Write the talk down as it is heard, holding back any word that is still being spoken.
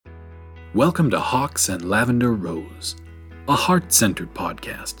Welcome to Hawks and Lavender Rose, a heart-centered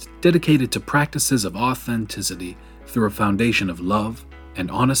podcast dedicated to practices of authenticity through a foundation of love and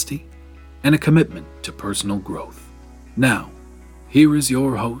honesty and a commitment to personal growth. Now, here is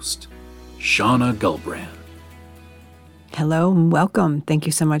your host, Shauna Gulbrand. Hello and welcome. Thank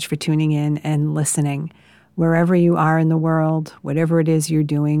you so much for tuning in and listening. Wherever you are in the world, whatever it is you're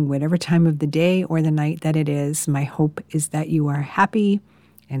doing, whatever time of the day or the night that it is, my hope is that you are happy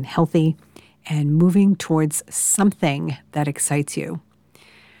and healthy and moving towards something that excites you.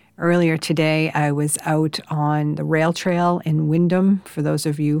 Earlier today, I was out on the rail trail in Windham. For those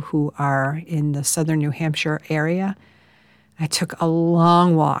of you who are in the southern New Hampshire area, I took a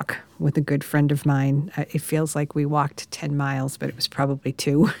long walk with a good friend of mine. It feels like we walked 10 miles, but it was probably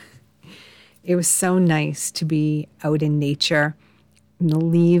 2. It was so nice to be out in nature. And the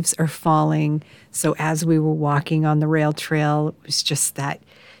leaves are falling. So as we were walking on the rail trail, it was just that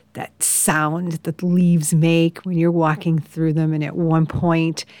sound that the leaves make when you're walking through them. And at one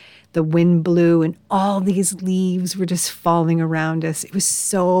point, the wind blew and all these leaves were just falling around us. It was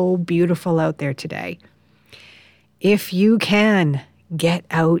so beautiful out there today. If you can, get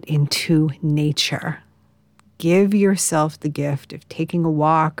out into nature. Give yourself the gift of taking a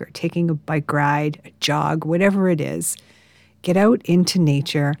walk or taking a bike ride, a jog, whatever it is. Get out into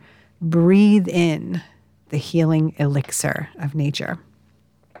nature. Breathe in the healing elixir of nature.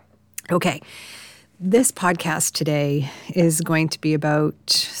 Okay, this podcast today is going to be about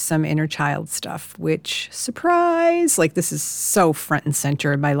some inner child stuff, which, surprise, like this is so front and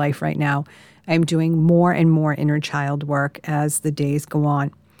center in my life right now. I'm doing more and more inner child work as the days go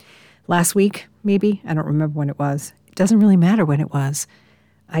on. Last week, maybe, I don't remember when it was. It doesn't really matter when it was.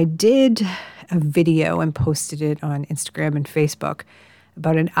 I did a video and posted it on Instagram and Facebook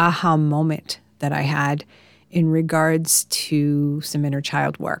about an aha moment that I had in regards to some inner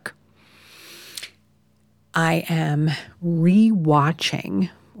child work. I am re-watching,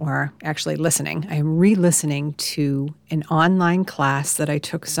 or actually listening. I am re-listening to an online class that I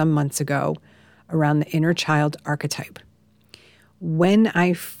took some months ago around the inner child archetype. When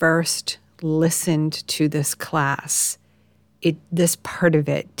I first listened to this class, this part of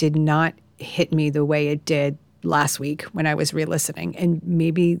it did not hit me the way it did last week when I was re-listening. And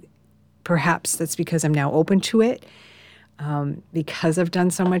perhaps that's because I'm now open to it, because I've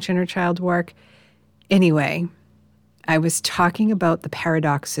done so much inner child work. Anyway, I was talking about the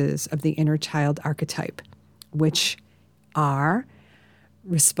paradoxes of the inner child archetype, which are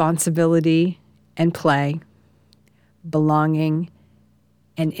responsibility and play, belonging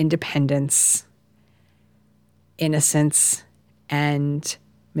and independence, innocence and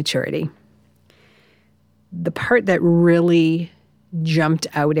maturity. The part that really jumped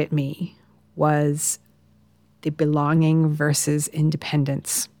out at me was the belonging versus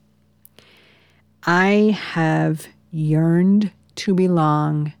independence. I have yearned to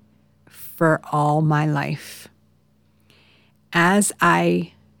belong for all my life. As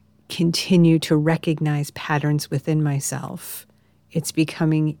I continue to recognize patterns within myself, it's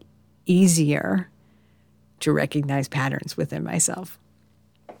becoming easier to recognize patterns within myself.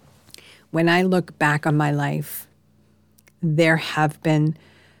 When I look back on my life, there have been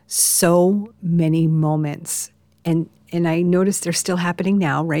so many moments, and I notice they're still happening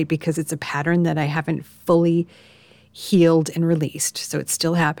now, right? Because it's a pattern that I haven't fully healed and released, so it's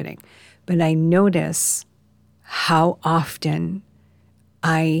still happening. But I notice how often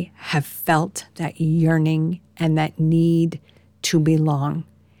I have felt that yearning and that need to belong.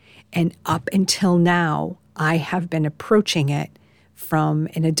 And up until now, I have been approaching it from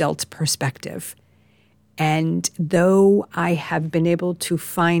an adult perspective. And though I have been able to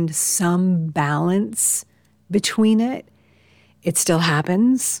find some balance between it, it still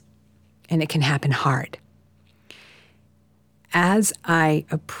happens, and it can happen hard. As I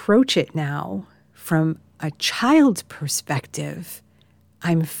approach it now from a child's perspective,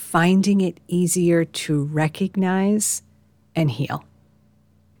 I'm finding it easier to recognize and heal.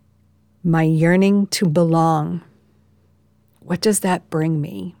 My yearning to belong, what does that bring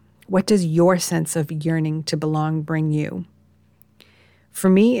me? What does your sense of yearning to belong bring you? For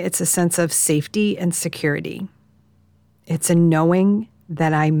me, it's a sense of safety and security. It's a knowing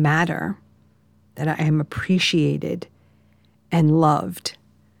that I matter, that I am appreciated and loved,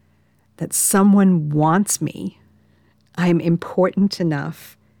 that someone wants me. I am important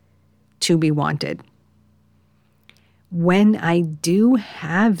enough to be wanted. When I do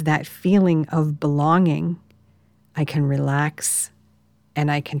have that feeling of belonging, I can relax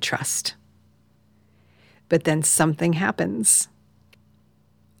and I can trust. But then something happens.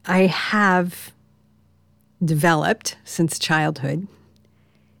 I have developed, since childhood,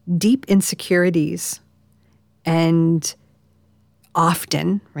 deep insecurities and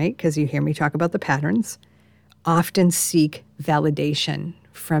often, right, because you hear me talk about the patterns, often seek validation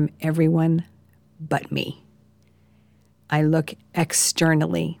from everyone but me. I look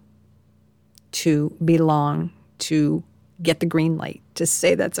externally to belong, to get the green light, to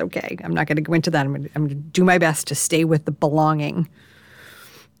say that's okay. I'm not going to go into that. I'm going to do my best to stay with the belonging.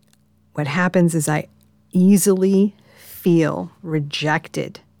 What happens is I easily feel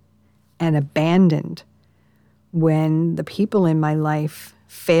rejected and abandoned when the people in my life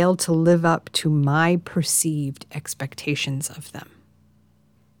fail to live up to my perceived expectations of them.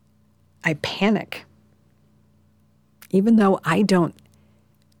 I panic. Even though I don't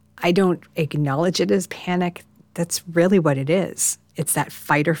acknowledge it as panic, that's really what it is. It's that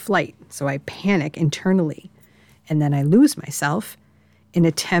fight or flight. So I panic internally, and then I lose myself in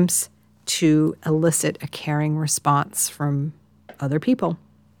attempts to elicit a caring response from other people.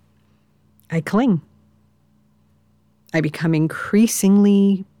 I cling. I become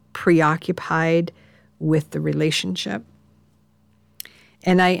increasingly preoccupied with the relationship.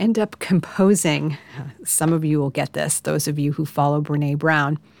 And I end up composing, some of you will get this, those of you who follow Brené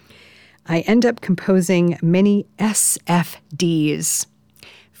Brown, I end up composing many SFDs.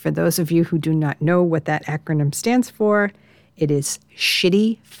 For those of you who do not know what that acronym stands for, it is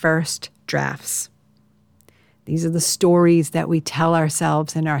shitty first drafts. These are the stories that we tell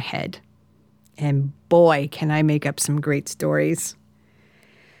ourselves in our head. And boy, can I make up some great stories.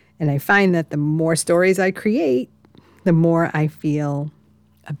 And I find that the more stories I create, the more I feel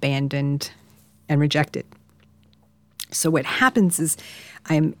abandoned and rejected. So what happens is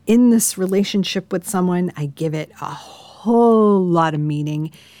I'm in this relationship with someone, I give it a whole lot of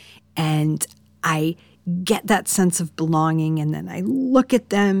meaning, and I get that sense of belonging, and then I look at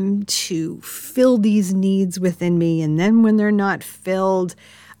them to fill these needs within me, and then when they're not filled,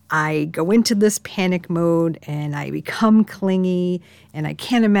 I go into this panic mode and I become clingy and I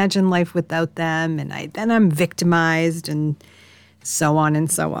can't imagine life without them, and then I'm victimized and so on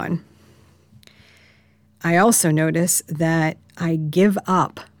and so on. I also notice that I give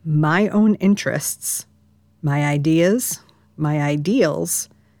up my own interests, my ideas, my ideals,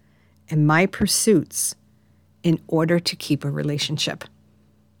 and my pursuits in order to keep a relationship.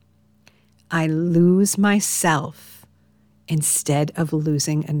 I lose myself instead of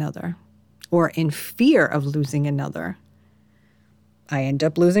losing another, or in fear of losing another. I end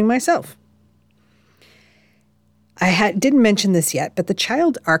up losing myself. I didn't mention this yet, but the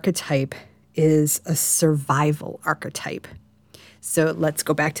child archetype is a survival archetype. So let's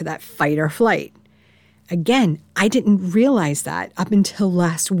go back to that fight or flight. Again, I didn't realize that up until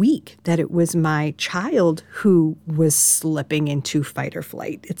last week, that it was my child who was slipping into fight or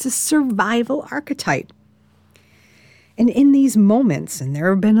flight. It's a survival archetype. And in these moments, and there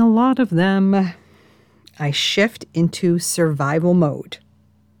have been a lot of them, I shift into survival mode.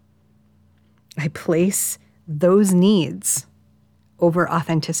 I place those needs over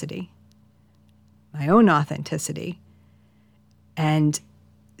authenticity, my own authenticity, and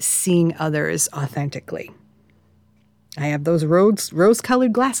seeing others authentically. I have those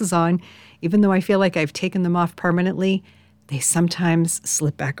rose-colored glasses on. Even though I feel like I've taken them off permanently, they sometimes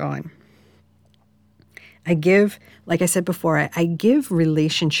slip back on. I give, like I said before, I give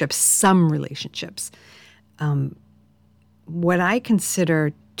some relationships, what I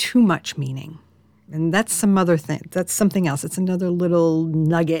consider too much meaning. And that's some other thing. That's something else. It's another little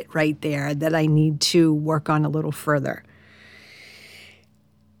nugget right there that I need to work on a little further.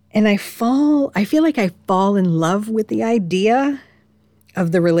 And I feel like I fall in love with the idea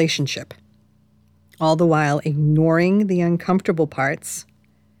of the relationship, all the while ignoring the uncomfortable parts.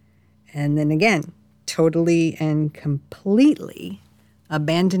 And then again, totally and completely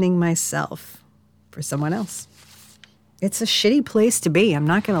abandoning myself for someone else. It's a shitty place to be, I'm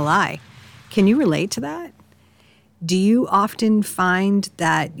not going to lie. Can you relate to that? Do you often find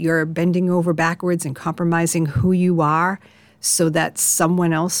that you're bending over backwards and compromising who you are so that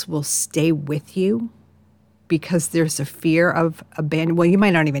someone else will stay with you because there's a fear of abandonment? Well, you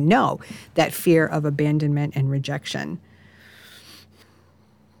might not even know that fear of abandonment and rejection.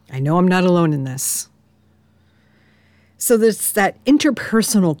 I know I'm not alone in this. So there's that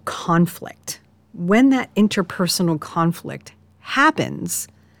interpersonal conflict. When that interpersonal conflict happens,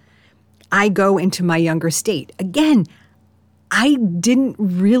 I go into my younger state. Again, I didn't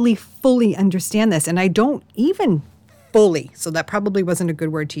really fully understand this, and I don't even fully, so that probably wasn't a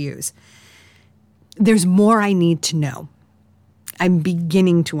good word to use. There's more I need to know. I'm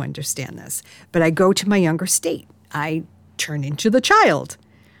beginning to understand this, but I go to my younger state. I turn into the child.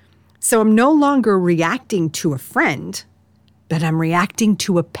 So I'm no longer reacting to a friend, but I'm reacting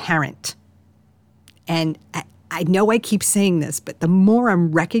to a parent. And I know I keep saying this, but the more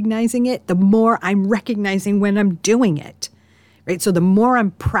I'm recognizing it, the more I'm recognizing when I'm doing it, right? So the more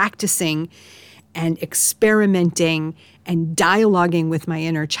I'm practicing and experimenting and dialoguing with my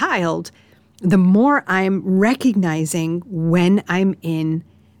inner child, the more I'm recognizing when I'm in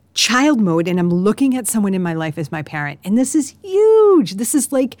child mode and I'm looking at someone in my life as my parent. And this is huge. This has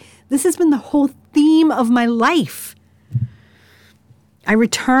been the whole theme of my life. I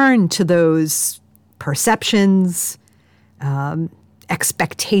return to those perceptions,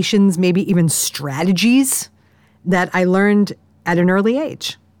 expectations, maybe even strategies that I learned at an early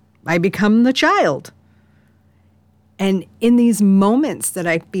age. I become the child. And in these moments that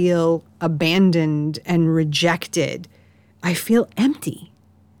I feel abandoned and rejected, I feel empty.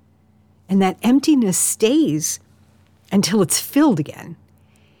 And that emptiness stays until it's filled again.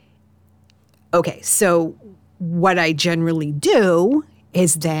 Okay, so what I generally do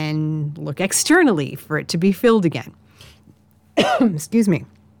is then look externally for it to be filled again. Excuse me.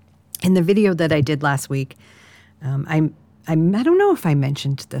 In the video that I did last week, I don't know if I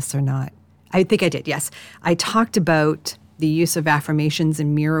mentioned this or not. I think I did, yes. I talked about the use of affirmations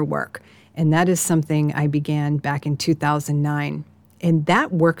and mirror work, and that is something I began back in 2009, and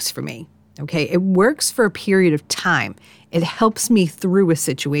that works for me. Okay, it works for a period of time. It helps me through a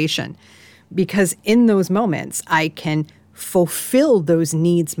situation because in those moments, I can fulfill those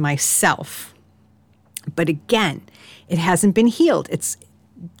needs myself. But again, it hasn't been healed. It's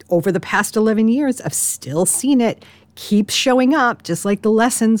over the past 11 years, I've still seen it keep showing up, just like the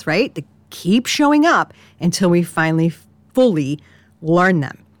lessons, right? They keep showing up until we finally fully learn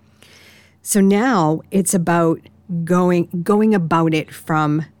them. So now it's about going about it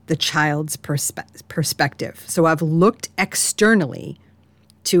from the child's perspective. So I've looked externally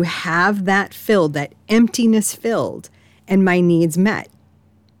to have that filled, that emptiness filled, and my needs met.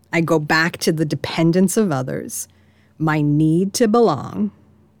 I go back to the dependence of others, my need to belong,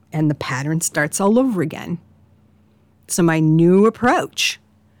 and the pattern starts all over again. So my new approach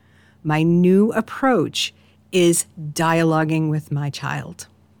is dialoguing with my child,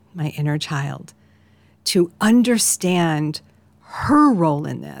 my inner child, to understand her role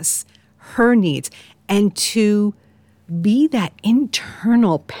in this, her needs, and to be that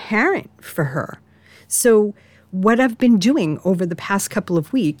internal parent for her. So what I've been doing over the past couple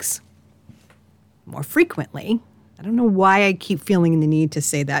of weeks, more frequently, I don't know why I keep feeling the need to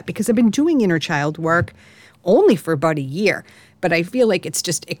say that, because I've been doing inner child work only for about a year, but I feel like it's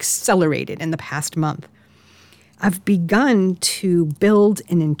just accelerated in the past month. I've begun to build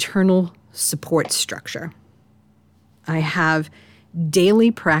an internal support structure. I have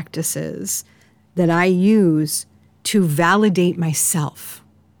daily practices that I use to validate myself.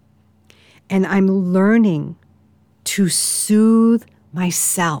 And I'm learning to soothe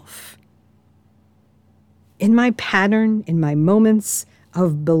myself. In my pattern, in my moments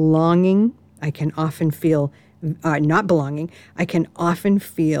of belonging, I can often feel not belonging. I can often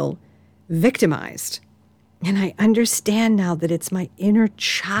feel victimized. And I understand now that it's my inner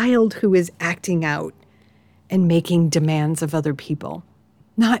child who is acting out and making demands of other people,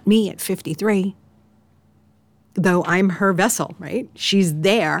 not me at 53. Though I'm her vessel, right? She's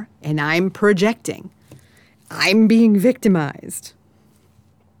there and I'm projecting. I'm being victimized.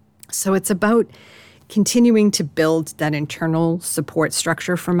 So it's about continuing to build that internal support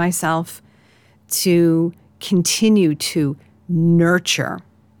structure for myself, to continue to nurture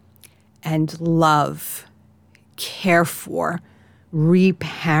and love, care for,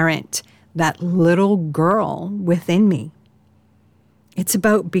 reparent that little girl within me. It's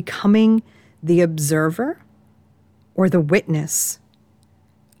about becoming the observer or the witness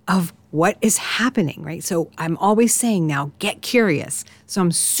of what is happening, right? So I'm always saying now, get curious. So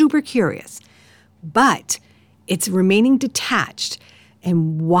I'm super curious, but it's remaining detached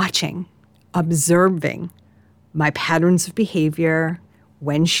and watching, observing my patterns of behavior,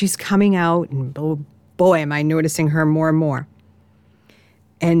 when she's coming out, and boy, am I noticing her more and more.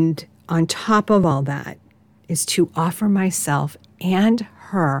 And on top of all that is to offer myself and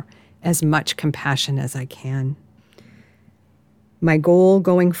her as much compassion as I can. My goal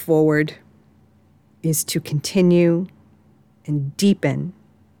going forward is to continue and deepen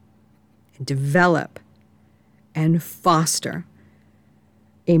and develop and foster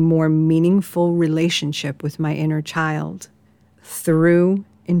a more meaningful relationship with my inner child through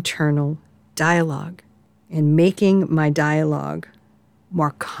internal dialogue, and making my dialogue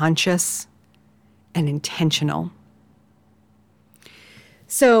more conscious and intentional.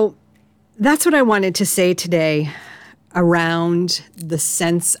 So that's what I wanted to say today around the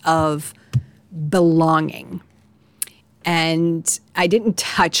sense of belonging. And I didn't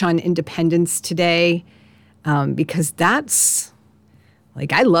touch on independence today because that's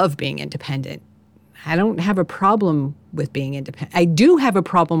like, I love being independent. I don't have a problem with being independent. I do have a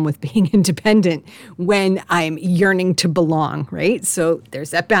problem with being independent when I'm yearning to belong, right? So there's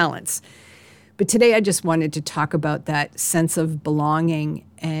that balance. But today I just wanted to talk about that sense of belonging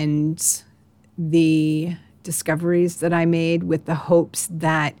and the discoveries that I made with the hopes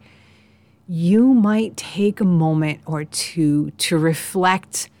that you might take a moment or two to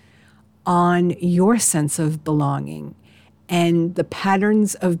reflect on your sense of belonging and the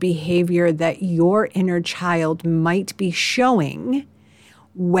patterns of behavior that your inner child might be showing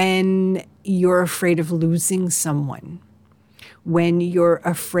when you're afraid of losing someone, when you're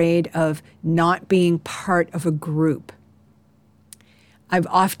afraid of not being part of a group. I've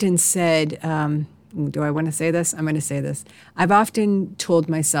often said, do I want to say this? I'm going to say this. I've often told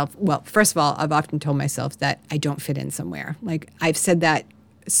myself, well, first of all, I've often told myself that I don't fit in somewhere. Like, I've said that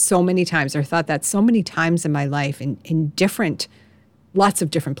so many times, or thought that so many times in my life in lots of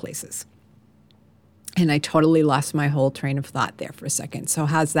different places. And I totally lost my whole train of thought there for a second. So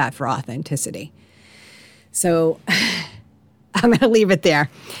how's that for authenticity? So I'm going to leave it there.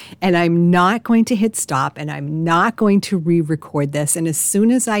 And I'm not going to hit stop, and I'm not going to re-record this. And as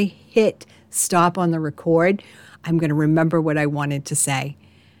soon as I hit stop on the record, I'm going to remember what I wanted to say.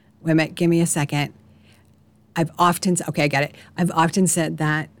 Wait a minute, give me a second. I get it. I've often said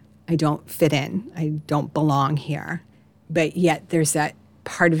that I don't fit in. I don't belong here. But yet there's that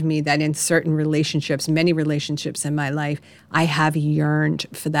part of me that in certain relationships, many relationships in my life, I have yearned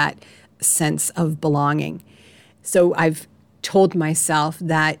for that sense of belonging. So I've told myself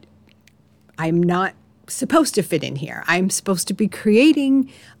that I'm not supposed to fit in here. I'm supposed to be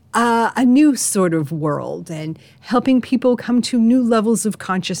creating a new sort of world and helping people come to new levels of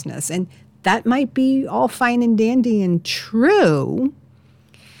consciousness. And that might be all fine and dandy and true,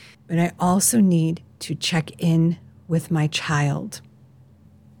 but I also need to check in with my child.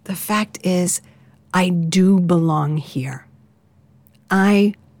 The fact is, I do belong here.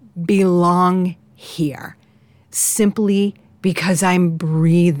 I belong here simply because I'm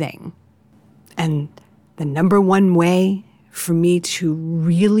breathing. And the number one way for me to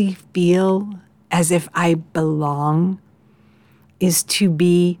really feel as if I belong is to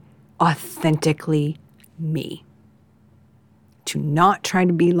be authentically me. To not try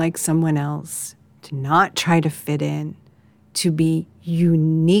to be like someone else, to not try to fit in, to be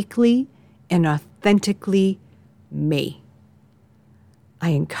uniquely and authentically me. I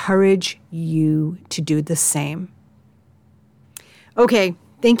encourage you to do the same. Okay,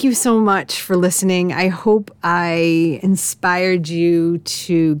 thank you so much for listening. I hope I inspired you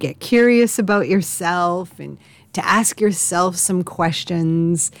to get curious about yourself and to ask yourself some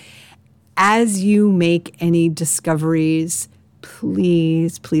questions. As you make any discoveries,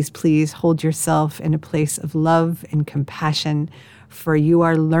 please, please, please hold yourself in a place of love and compassion, for you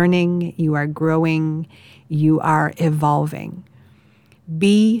are learning, you are growing, you are evolving.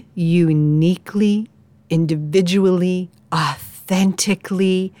 Be uniquely, individually,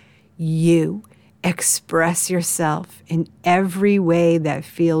 authentically you. Express yourself in every way that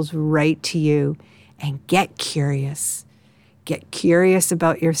feels right to you, and get curious. Get curious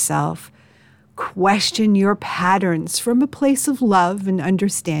about yourself. Question your patterns from a place of love and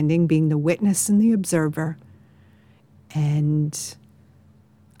understanding, being the witness and the observer. And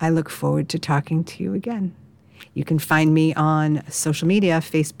I look forward to talking to you again. You can find me on social media,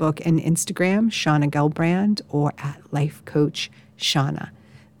 Facebook and Instagram, Shauna Gelbrand, or at Life Coach Shauna.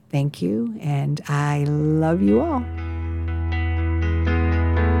 Thank you, and I love you all.